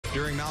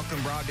During Malcolm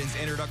Brogdon's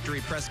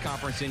introductory press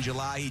conference in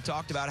July, he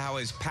talked about how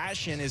his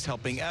passion is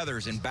helping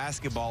others, and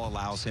basketball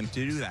allows him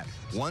to do that.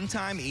 One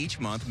time each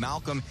month,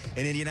 Malcolm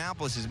in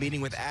Indianapolis is meeting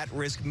with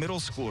at-risk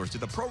middle schoolers.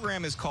 The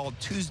program is called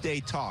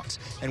Tuesday Talks,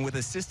 and with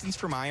assistance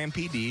from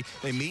IMPD,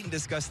 they meet and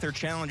discuss their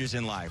challenges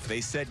in life.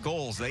 They set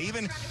goals. They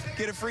even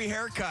get a free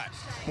haircut.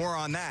 More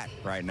on that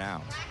right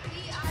now.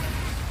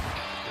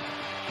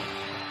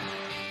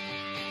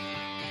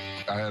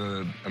 I had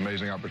an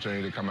amazing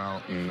opportunity to come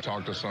out and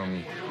talk to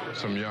some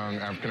young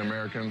African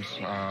Americans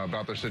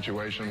about their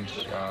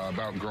situations,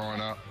 about growing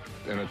up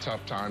in a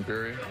tough time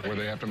period where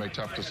they have to make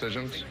tough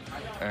decisions,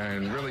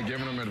 and really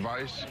giving them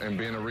advice and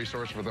being a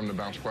resource for them to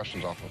bounce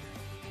questions off of.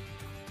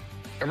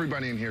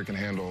 Everybody in here can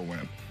handle a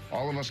win.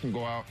 All of us can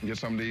go out and get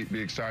something to eat,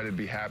 be excited,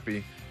 be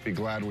happy, be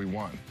glad we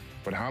won.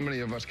 But how many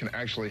of us can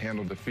actually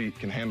handle defeat,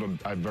 can handle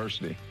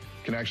adversity,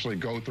 can actually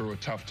go through a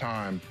tough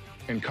time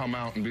and come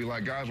out and be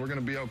like, guys, we're going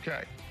to be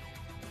okay?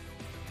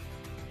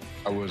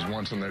 I was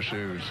once in their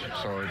shoes,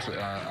 so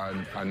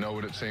I know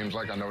what it seems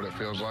like, I know what it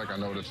feels like, I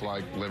know what it's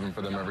like living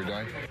for them every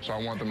day. So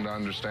I want them to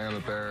understand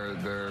that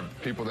they're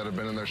people that have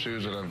been in their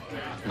shoes, that have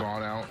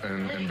gone out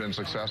and been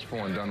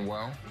successful and done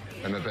well,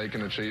 and that they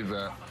can achieve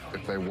that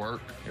if they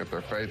work, if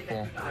they're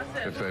faithful,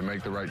 if they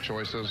make the right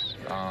choices,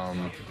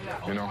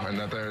 you know, and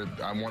that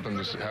I want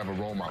them to have a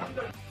role model.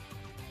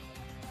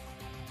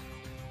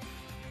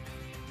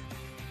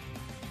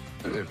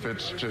 If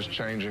it's just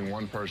changing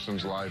one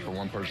person's life or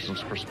one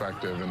person's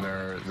perspective and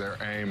their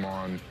aim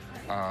on,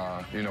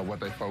 you know, what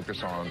they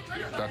focus on,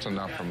 that's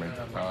enough for me.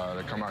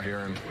 To come out here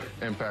and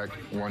impact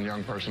one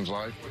young person's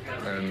life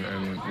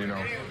and you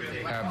know,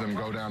 have them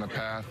go down a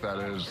path that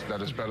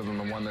is better than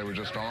the one they were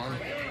just on,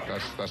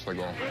 that's the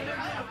goal.